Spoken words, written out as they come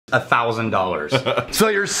$1,000. So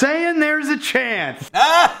you're saying there's a chance?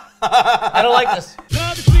 I don't like this.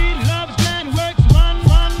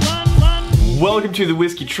 Welcome to the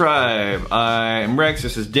Whiskey Tribe. I'm Rex,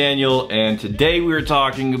 this is Daniel, and today we are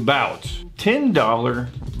talking about $10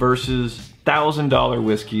 versus $1,000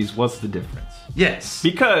 whiskeys. What's the difference? Yes.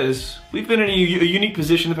 Because we've been in a unique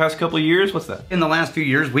position the past couple of years. What's that? In the last few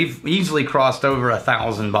years, we've easily crossed over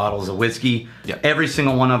 1,000 bottles of whiskey. Yeah. Every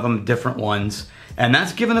single one of them, different ones. And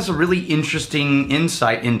that's given us a really interesting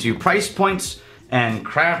insight into price points and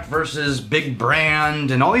craft versus big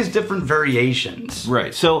brand and all these different variations.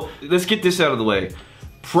 Right, so let's get this out of the way.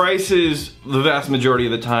 Prices, the vast majority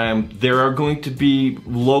of the time, there are going to be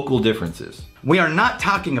local differences. We are not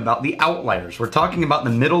talking about the outliers. We're talking about the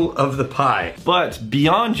middle of the pie. But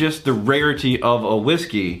beyond just the rarity of a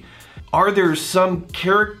whiskey, are there some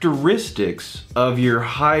characteristics of your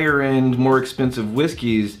higher end, more expensive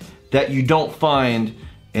whiskeys that you don't find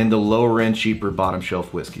in the lower end, cheaper bottom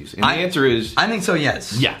shelf whiskeys? And the answer is... I think so,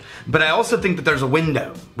 yes. Yeah. But I also think that there's a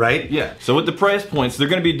window, right? Yeah. So with the price points, they're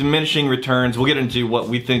going to be diminishing returns. We'll get into what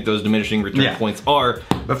we think those diminishing return points are.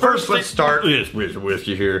 But first, let's start... This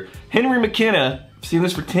whiskey here. Henry McKenna. I've seen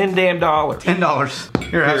this for $10 damn. $10.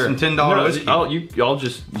 Here, have some $10 whiskey. I'll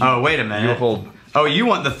just... Oh, wait a minute. You hold... Oh, you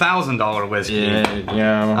want the $1,000 whiskey?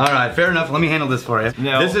 Yeah. All right, fair enough. Let me handle this for you.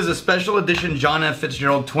 No. This is a special edition John F.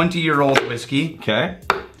 Fitzgerald 20-year-old whiskey. Okay.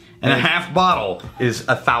 And a half bottle is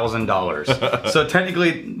 $1,000. So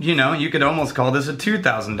technically, you know, you could almost call this a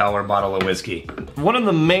 $2,000 bottle of whiskey. One of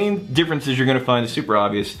the main differences you're going to find is super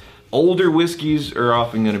obvious. Older whiskeys are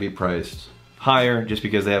often going to be priced higher just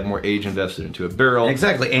because they have more age invested into a barrel.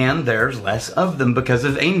 Exactly, and there's less of them because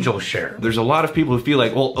of angel share. There's a lot of people who feel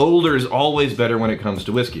like, well, older is always better when it comes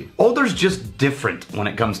to whiskey. Older's just different when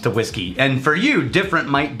it comes to whiskey. And for you, different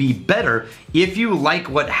might be better if you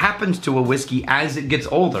like what happens to a whiskey as it gets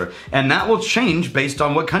older. And that will change based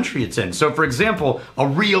on what country it's in. So for example, a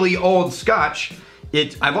really old Scotch,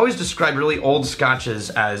 I've always described really old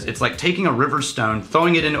scotches as it's like taking a river stone,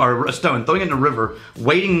 throwing it in, or a stone, throwing it in a river,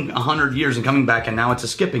 waiting 100 years and coming back, and now it's a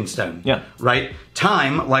skipping stone. Yeah. Right?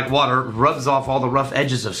 Time, like water, rubs off all the rough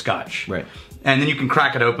edges of scotch. Right. And then you can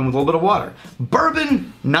crack it open with a little bit of water.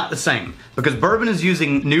 Bourbon, not the same. Because bourbon is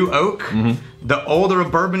using new oak. The older a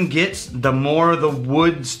bourbon gets, the more the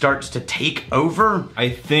wood starts to take over. I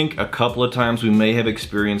think a couple of times we may have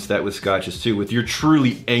experienced that with scotches too, with your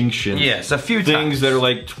truly ancient yes, a few things times. that are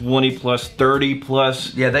like 20 plus, 30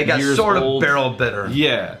 plus yeah, they got years sort old. of barrel bitter.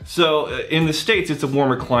 Yeah, so in the States it's a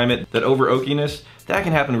warmer climate. That over oakiness, that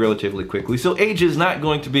can happen relatively quickly. So age is not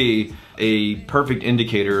going to be a perfect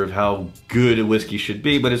indicator of how good a whiskey should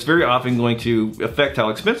be, but it's very often going to affect how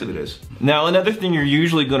expensive it is. Now, another thing you're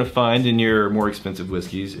usually going to find in your more expensive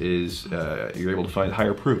whiskeys is you're able to find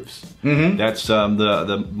higher proofs. That's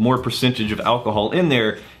the more percentage of alcohol in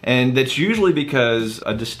there, and that's usually because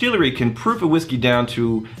a distillery can proof a whiskey down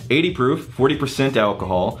to 80 proof, 40%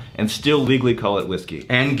 alcohol, and still legally call it whiskey.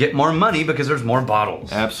 And get more money because there's more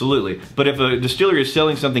bottles. Absolutely. But if a distillery is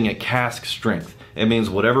selling something at cask strength, it means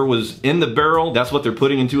whatever was in the barrel, that's what they're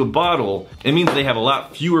putting into a bottle. It means they have a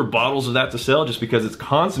lot fewer bottles of that to sell just because it's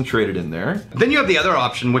concentrated in there. Then you have the other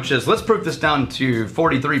option, which is let's proof this down to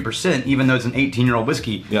 43%, even though it's an 18-year-old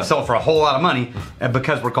whiskey, sell for a whole lot of money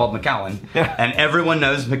because we're called Macallan. And everyone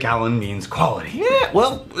knows Macallan means quality. Yeah,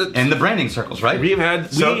 well, in the branding circles, right? We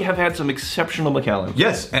have had some exceptional Macallan.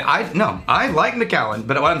 Yes, and I like Macallan,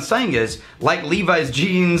 but what I'm saying is, like Levi's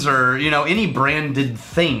jeans or, you know, any branded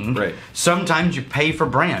thing, sometimes you pay for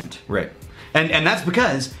brand. Right. And that's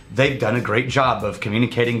because they've done a great job of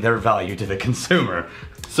communicating their value to the consumer.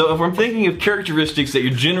 So if I'm thinking of characteristics that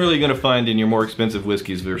you're generally going to find in your more expensive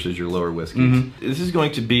whiskeys versus your lower whiskeys, this is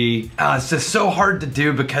going to be... it's just so hard to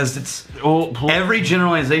do because it's... every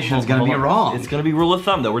generalization is going to be wrong. It's going to be rule of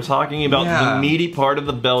thumb though. We're talking about the meaty part of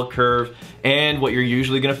the bell curve, and what you're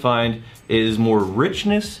usually going to find is more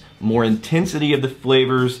richness, more intensity of the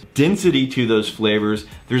flavors, density to those flavors.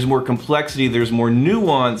 There's more complexity, there's more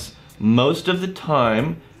nuance most of the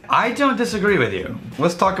time. I don't disagree with you.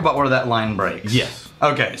 Let's talk about where that line breaks. Yes.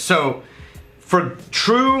 Okay, so for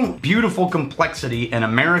true, beautiful complexity in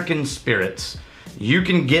American spirits, you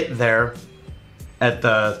can get there at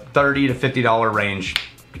the $30 to $50 range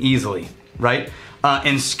easily, right?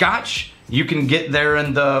 In Scotch, you can get there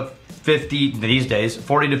in the these days,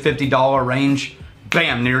 $40 to $50 range.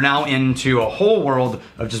 Bam, you're now into a whole world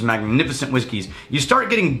of just magnificent whiskeys. You start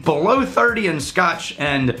getting below 30 in Scotch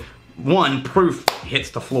and one, proof hits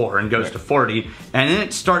the floor and goes to 40, and then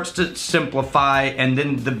it starts to simplify, and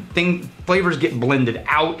then flavors get blended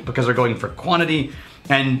out because they're going for quantity.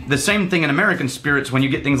 And the same thing in American spirits when you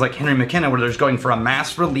get things like Henry McKenna, where there's going for a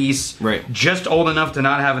mass release, right, just old enough to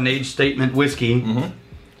not have an age statement whiskey,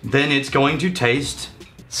 then it's going to taste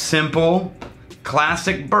simple,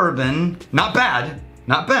 classic bourbon. Not bad,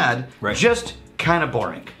 not bad, right, just kind of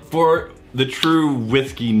boring. For the true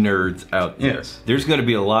whiskey nerds out there, yes, there's going to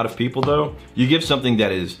be a lot of people though. You give something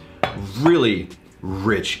that is really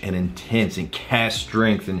rich and intense and cast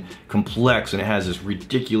strength and complex, and it has this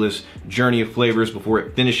ridiculous journey of flavors before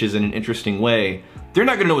it finishes in an interesting way, they're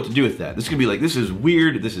not gonna know what to do with that. This is gonna be like, this is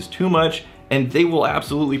weird, this is too much, and they will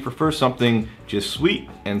absolutely prefer something just sweet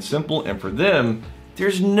and simple, and for them,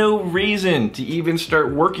 there's no reason to even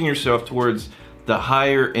start working yourself towards the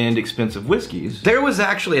higher end expensive whiskeys. There was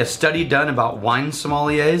actually a study done about wine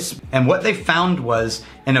sommeliers, and what they found was,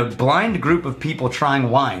 in a blind group of people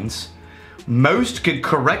trying wines, most could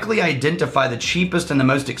correctly identify the cheapest and the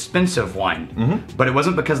most expensive wine, but it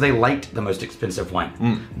wasn't because they liked the most expensive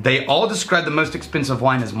wine. They all described the most expensive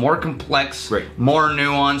wine as more complex, right, more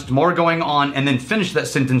nuanced, more going on, and then finished that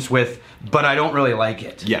sentence with, but I don't really like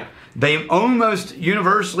it. Yeah. They almost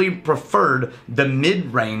universally preferred the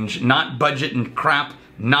mid-range, not budget and crap,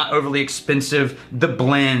 not overly expensive, the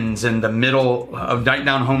blends and the middle of night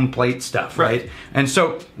down home plate stuff, right? And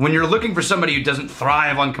so when you're looking for somebody who doesn't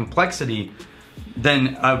thrive on complexity,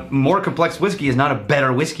 then a more complex whiskey is not a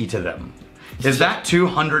better whiskey to them. Is that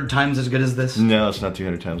 200 times as good as this? No, it's not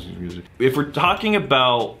 200 times as good. If we're talking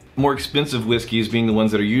about more expensive whiskeys being the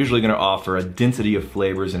ones that are usually going to offer a density of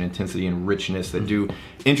flavors and intensity and richness that do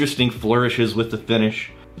interesting flourishes with the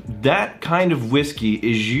finish, that kind of whiskey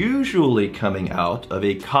is usually coming out of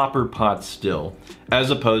a copper pot still as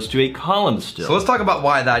opposed to a column still. So let's talk about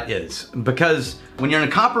why that is. Because when you're in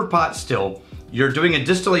a copper pot still, you're doing a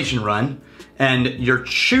distillation run and you're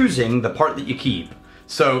choosing the part that you keep.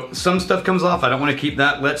 So some stuff comes off, I don't want to keep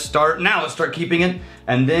that, let's start keeping it,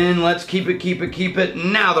 and then let's keep it,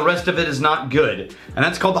 now the rest of it is not good. And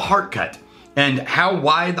that's called the heart cut. And how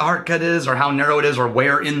wide the heart cut is, or how narrow it is, or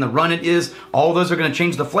where in the run it is, all those are going to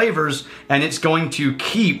change the flavors, and it's going to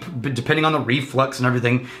keep, depending on the reflux and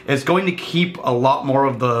everything, it's going to keep a lot more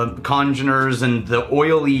of the congeners and the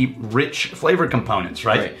oily, rich flavor components,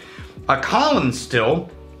 right? A column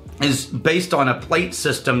still is based on a plate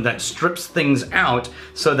system that strips things out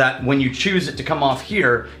so that when you choose it to come off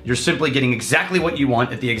here, you're simply getting exactly what you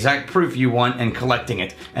want at the exact proof you want and collecting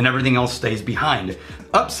it, and everything else stays behind.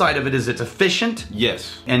 Upside of it is it's efficient.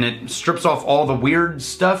 Yes. And it strips off all the weird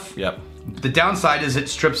stuff. Yep. The downside is it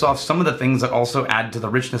strips off some of the things that also add to the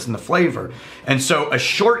richness and the flavor. And so a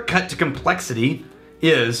shortcut to complexity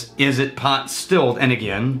is it pot stilled? And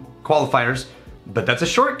again, qualifiers, but that's a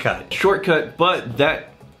shortcut. Shortcut, but that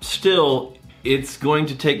still, it's going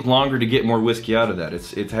to take longer to get more whiskey out of that.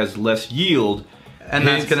 It has less yield. And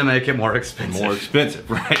that's going to make it more expensive. More expensive,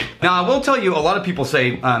 right? Now, I will tell you, a lot of people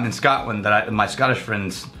say in Scotland that my Scottish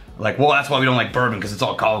friends are like, well, that's why we don't like bourbon, because it's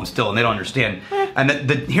all column still, and they don't understand. And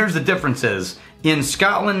here's the difference is, in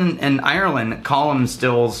Scotland and Ireland, column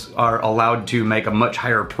stills are allowed to make a much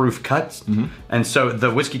higher proof cuts. And so the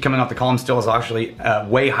whiskey coming off the column still is actually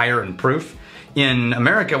way higher in proof. In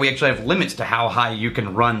America, we actually have limits to how high you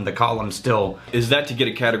can run the column still. Is that to get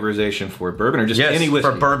a categorization for bourbon or just any whiskey?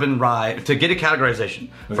 For bourbon rye, to get a categorization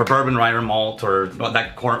for bourbon rye or malt or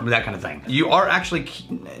that kind of thing. You are actually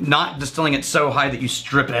not distilling it so high that you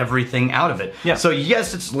strip everything out of it. Yeah. So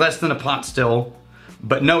yes, it's less than a pot still,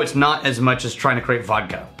 but no, it's not as much as trying to create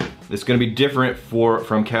vodka. It's going to be different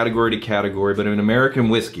from category to category, but in American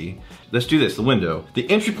whiskey, let's do this, the window. The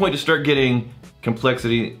entry point to start getting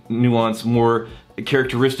complexity, nuance, more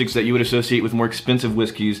characteristics that you would associate with more expensive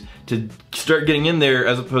whiskeys, to start getting in there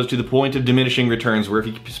as opposed to the point of diminishing returns, where if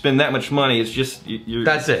you spend that much money, it's just,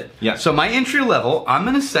 That's it. Yeah. So my entry level, I'm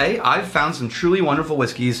gonna say I've found some truly wonderful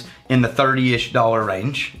whiskeys in the $30-ish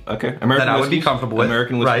range. Okay. American that I would be comfortable with.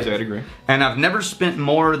 American whiskeys, I'd agree. And I've never spent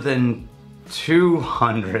more than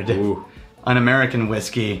 $200 on American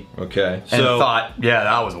whiskey. Okay. And thought, yeah,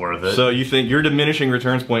 that was worth it. So you think your diminishing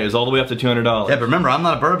returns point is all the way up to $200? Yeah, but remember, I'm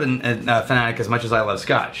not a bourbon fanatic as much as I love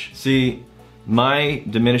Scotch. See, my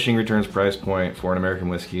diminishing returns price point for an American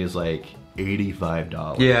whiskey is like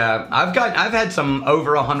 $85. Yeah, I've had some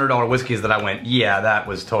over $100 whiskeys that I went, yeah, that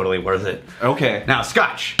was totally worth it. Okay. Now,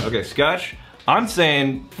 Scotch. Okay, Scotch. I'm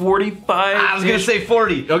saying 45. I was gonna say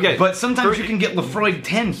 40. Okay, but sometimes you can get Lefroy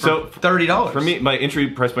 10 for $30. For me, my entry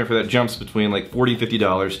price point for that jumps between like $40 and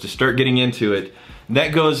 $50 to start getting into it.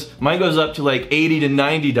 Mine goes up to like $80 to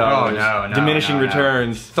 $90. Oh no, diminishing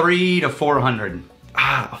returns. $300 to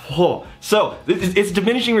 $400. So it's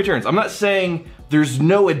diminishing returns. I'm not saying there's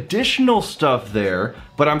no additional stuff there,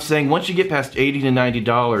 but I'm saying once you get past $80 to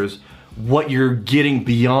 $90, what you're getting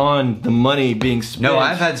beyond the money being spent. No,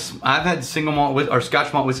 I've had single malt or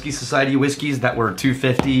Scotch Malt Whiskey Society whiskeys that were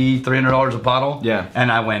 $250, $300 a bottle. Yeah.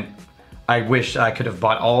 And I wish I could have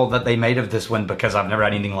bought all that they made of this one because I've never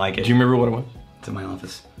had anything like it. Do you remember what it was? It's in my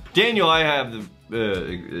office. Daniel, I have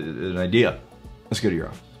an idea. Let's go to your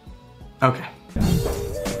office. Okay.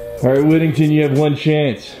 All right, Whittington, you have one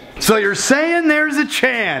chance. So you're saying there's a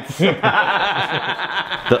chance? The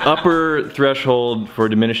upper threshold for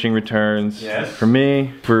diminishing returns, yes, for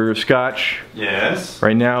me, for Scotch, yes,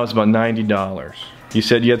 right now is about $90. You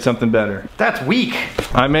said you had something better. That's weak.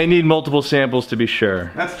 I may need multiple samples to be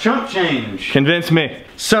sure. That's chump change. Convince me.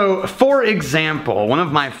 So, for example, one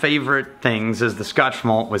of my favorite things is the Scotch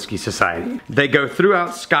Malt Whiskey Society. They go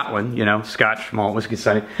throughout Scotland, you know, Scotch Malt Whiskey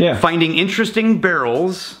Society, finding interesting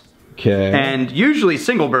barrels. Okay. And usually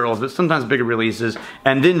single barrels, but sometimes bigger releases,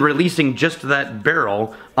 and then releasing just that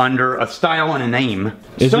barrel under a style and a name.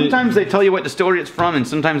 Sometimes they tell you what distillery it's from, and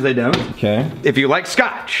sometimes they don't. Okay. If you like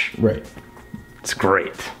Scotch, right, it's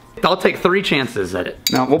great. I'll take 3 chances at it.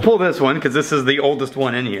 Now, we'll pull this one, because this is the oldest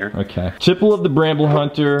one in here. Okay. Tipple of the Bramble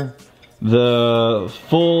Hunter, the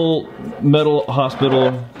Full Metal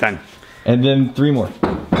Hospital. Done. And then 3 more.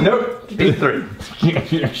 Nope, beat 3.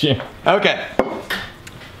 Okay.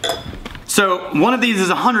 So one of these is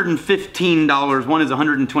 $115, one is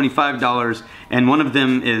 $125, and one of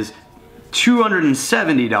them is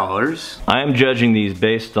 $270. I am judging these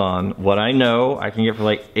based on what I know I can get for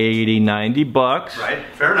like 80, 90 bucks. Right,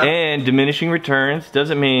 fair enough. And diminishing returns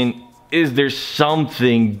doesn't mean, is there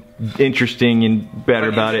something interesting and better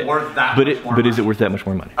about it? But is it worth that much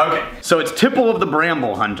more money? Okay, so it's Tipple of the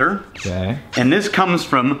Bramble Hunter. Okay. And this comes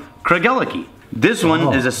from Kronicle. This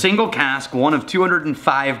one is a single cask, one of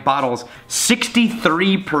 205 bottles,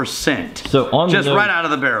 63%. So on the just nose, right out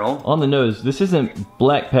of the barrel. On the nose, this isn't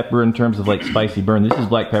black pepper in terms of like spicy burn. This is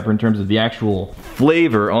black pepper in terms of the actual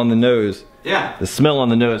flavor on the nose. Yeah. The smell on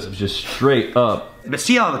the nose is just straight up. But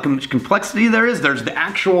see how the complexity there is? There's the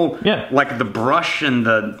actual, like the brush and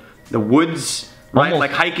the woods, right? Almost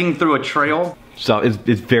like hiking through a trail. So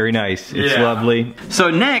it's very nice. It's lovely. So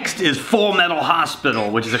next is Full Metal Hospital,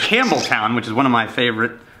 which is a Campbelltown, which is one of my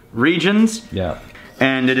favorite regions. Yeah.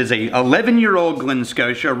 And it is a 11-year-old Glen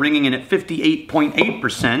Scotia, ringing in at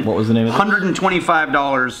 58.8%. What was the name of it?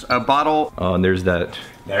 $125 a bottle. Oh, and there's that.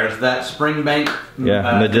 There's that Springbank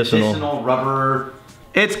medicinal rubber.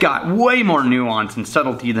 It's got way more nuance and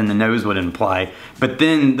subtlety than the nose would imply, but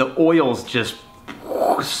then the oils just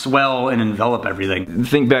swell and envelop everything.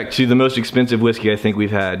 Think back to the most expensive whiskey I think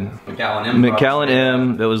we've had. Macallan M. Macallan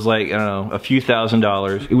M, that was like, I don't know, a few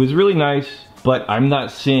 $1,000s. It was really nice, but I'm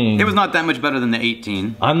not seeing... It was not that much better than the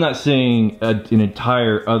 18. I'm not seeing an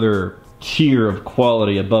entire other tier of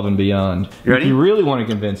quality above and beyond. You ready? If you really want to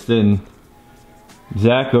convince, then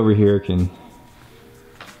Zach over here can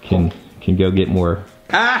go get more.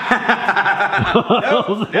 No,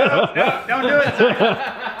 don't do it,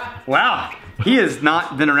 Zach. Wow. He has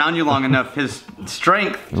not been around you long enough. His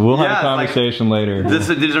strength. We'll have a conversation later.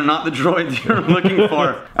 These are not the droids you're looking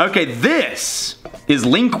for. Okay, this is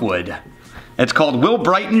Linkwood. It's called Will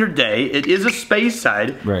Brighten Your Day. It is a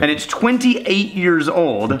Speyside, and it's 28 years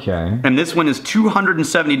old. Okay. And this one is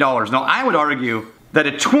 $270. Now, I would argue that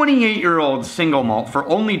a 28-year-old single malt for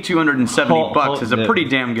only $270 is a pretty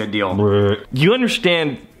damn good deal. You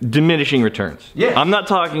understand diminishing returns. Yeah. I'm not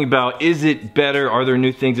talking about, is it better, are there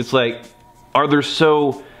new things? It's like, are there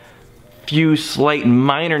so few slight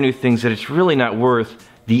minor new things that it's really not worth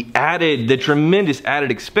the tremendous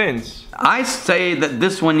added expense? I say that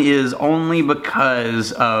this one is only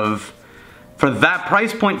because of, for that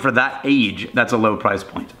price point, for that age, that's a low price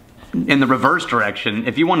point. In the reverse direction,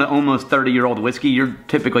 if you want an almost 30-year-old whiskey, you're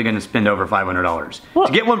typically going to spend over $500.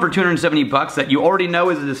 To get one for $270 that you already know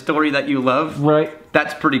is a distillery that you love,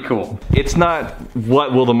 that's pretty cool. It's not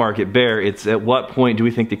what will the market bear, it's at what point do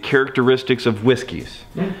we think the characteristics of whiskeys,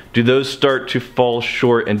 do those start to fall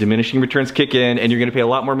short and diminishing returns kick in, and you're going to pay a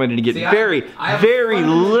lot more money to get very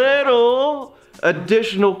little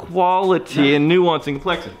additional quality and nuance and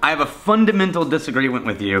complexity. I have a fundamental disagreement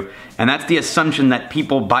with you, and that's the assumption that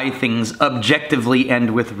people buy things objectively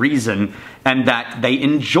and with reason, and that they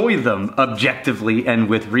enjoy them objectively and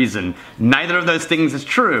with reason. Neither of those things is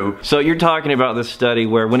true. So you're talking about this study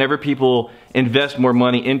where whenever people invest more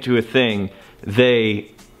money into a thing, they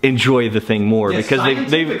enjoy the thing more,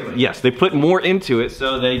 because they put more into it,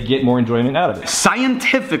 so they get more enjoyment out of it.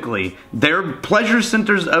 Scientifically, their pleasure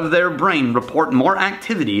centers of their brain report more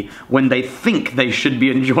activity when they think they should be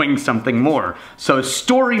enjoying something more. So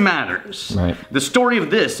story matters. Right. The story of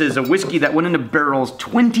this is a whiskey that went into barrels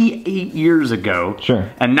 28 years ago. Sure.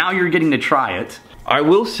 And now you're getting to try it. I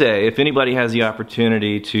will say, if anybody has the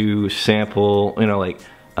opportunity to sample, you know, like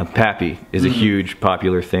a Pappy is a huge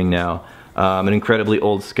popular thing now. An incredibly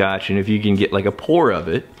old Scotch, and if you can get like a pour of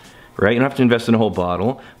it, right? You don't have to invest in a whole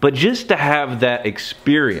bottle, but just to have that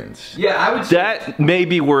experience. Yeah, I would say that may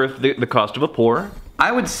be worth the cost of a pour.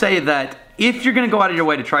 I would say that if you're gonna go out of your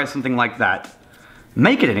way to try something like that,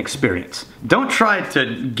 make it an experience. Don't try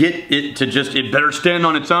to get it to just, it better stand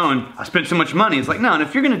on its own. I spent so much money. It's like, no, and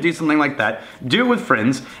if you're gonna do something like that, do it with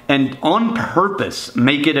friends and on purpose,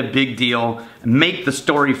 make it a big deal, make the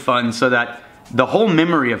story fun so that the whole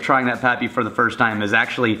memory of trying that Pappy for the first time is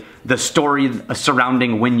actually the story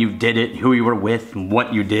surrounding when you did it, who you were with, and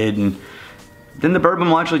what you did, and then the bourbon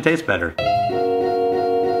will actually taste better.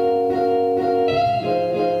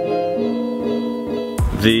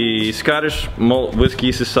 The Scottish Malt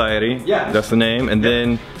Whiskey Society, yeah, that's the name, and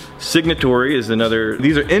then Signatory is another.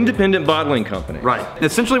 These are independent bottling companies. Right.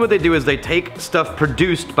 Essentially what they do is they take stuff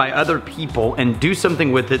produced by other people and do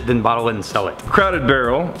something with it, then bottle it and sell it. Crowded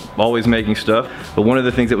Barrel, always making stuff, but one of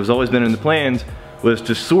the things that was always been in the plans was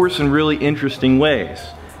to source in really interesting ways.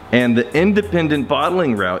 And the independent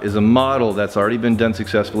bottling route is a model that's already been done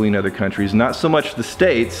successfully in other countries, not so much the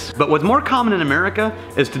States. But what's more common in America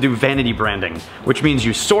is to do vanity branding, which means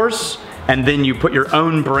you source and then you put your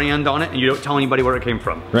own brand on it and you don't tell anybody where it came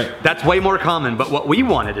from. Right. That's way more common, but what we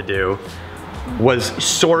wanted to do was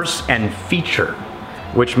source and feature,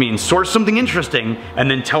 which means source something interesting and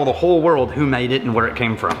then tell the whole world who made it and where it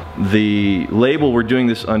came from. The label we're doing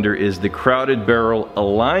this under is the Crowded Barrel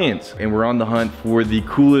Alliance, and we're on the hunt for the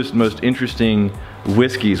coolest, most interesting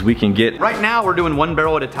whiskeys we can get. Right now we're doing one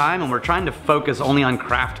barrel at a time and we're trying to focus only on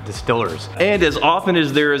craft distillers. And as often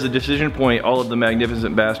as there is a decision point, all of the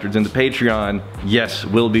magnificent bastards in the Patreon, yes,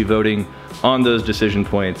 will be voting on those decision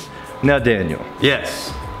points. Now Daniel.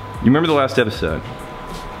 Yes. You remember the last episode?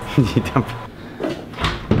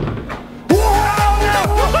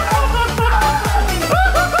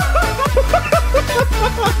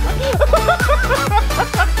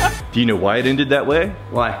 Do you know why it ended that way?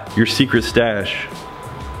 Why? Your secret stash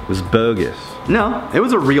was bogus. No, it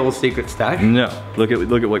was a real secret stash. No, look at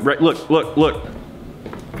what, right, look.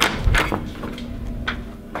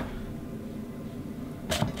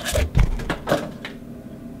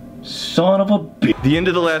 Son of a bitch. The end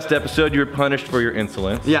of the last episode, you were punished for your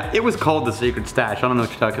insolence. Yeah, it was called the secret stash. I don't know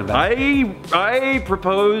what you're talking about. I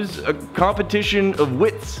propose a competition of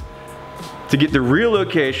wits to get the real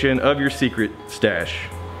location of your secret stash.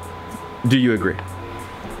 Do you agree?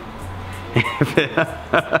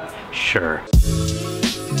 Sure.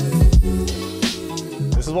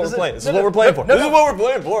 This is what we're playing. This is what we're playing for. This is what we're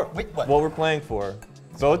playing for. Wait, what? What we're playing for.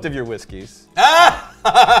 Both of your whiskeys.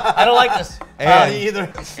 I don't like this. And,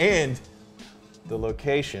 and the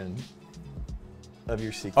location of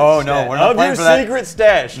your secret Oh stash. no, we're not playing for that. Of your secret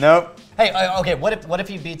stash. Nope. Hey, okay. What if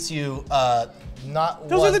he beats you? Not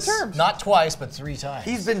Those once, are the terms. Not twice, but 3 times.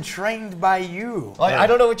 He's been trained by you. I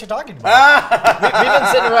don't know what you're talking about. We've been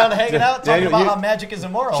sitting around hanging out, talking Daniel, about you- how magic is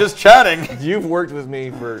immoral. Just chatting. You've worked with me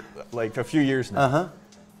for like a few years now. Uh-huh.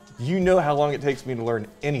 You know how long it takes me to learn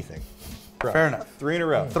anything. Fair enough. 3 in a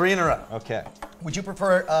row. 3 in a row. Okay. Would you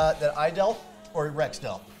prefer that I dealt or Rex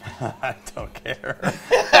dealt? I don't care.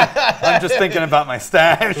 I'm just thinking about my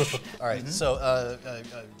stash. All right. So,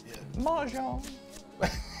 Mahjong.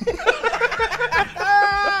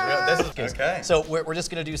 this is Okay. So we're just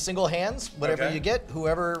gonna do single hands. Whatever Okay. you get,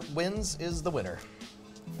 whoever wins is the winner.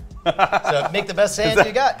 So make the best hand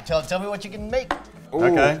you got. Tell me what you can make. Ooh,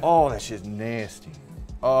 Okay. Oh, that shit's nasty.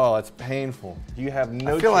 Oh, it's painful. You have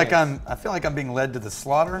no I feel like chance. I'm being led to the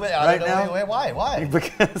slaughter Wait, right I don't know, now. wait, why?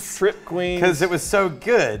 Because Trip Queen. it was so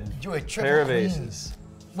good. You a triple Pair of queens. aces.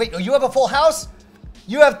 Wait, you have a full house?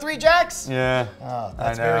 You have 3 jacks? Yeah. Oh,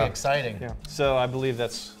 that's I know. very exciting. Yeah. So I believe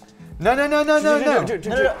that's. No.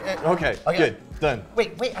 Okay. Good. Done.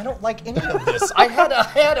 Wait, I don't like any of this. I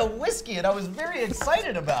had a whiskey and I was very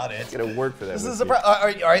excited about it. Gotta work for that. This is whiskey. all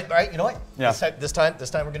right. You know what? Yeah. This time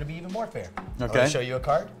we're gonna be even more fair. I'm Okay. gonna show you a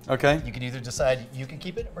card. Okay. You can either decide you can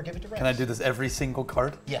keep it or give it to Rex. Can I do this every single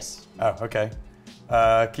card? Yes. Oh, okay.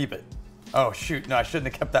 Keep it. Oh, shoot. No, I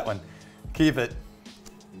shouldn't have kept that one. Keep it.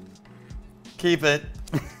 Keep it.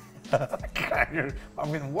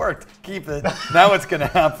 I'm getting worked. Keep it. Now what's going to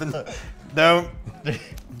happen? No.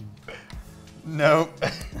 No.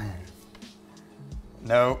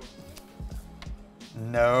 No.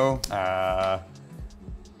 No.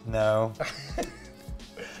 No.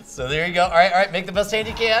 So there you go. All right. Make the best hand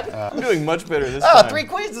you can. I'm doing much better this Oh, time. 3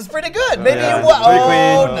 queens is pretty good. Maybe yeah, you won. 3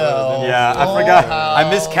 Oh queen. no. Yeah, I Full forgot. I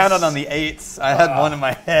house. miscounted on the 8s. I had one in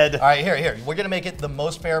my head. All right, here. We're gonna make it the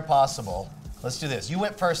most fair possible. Let's do this. You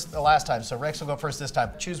went first the last time, so Rex will go first this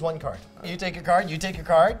time. Choose one card. You take your card, you take your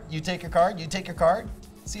card, you take your card, you take your card.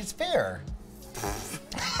 See, it's fair.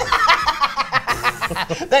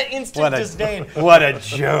 That instant disdain. What a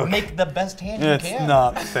joke. Make the best hand you can. It's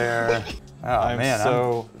not fair. Oh, I'm man.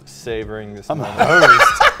 so savoring this moment. Hosed.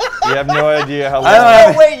 You have no idea how long.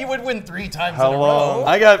 There's no way you would win 3 times in a row.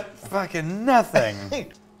 I got fucking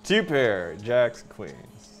nothing. 2 pair, jacks,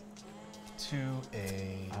 queens. 2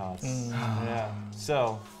 a. Yeah.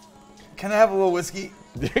 So. Can I have a little whiskey?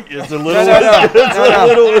 It's a little.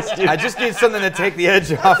 No. I just need something to take the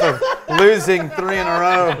edge off of losing 3 in a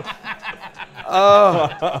row.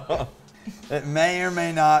 Oh. It may or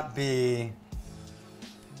may not be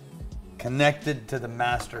connected to the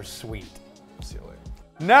master suite. See you later.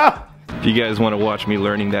 No! If you guys want to watch me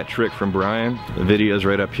learning that trick from Brian, the video's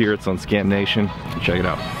right up here. It's on Scam Nation. Check it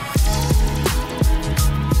out.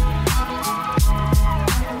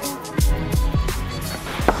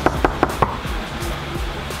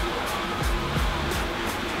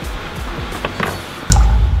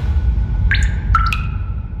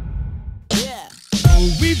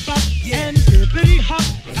 We bop and hippity hop.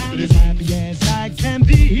 I'm happy as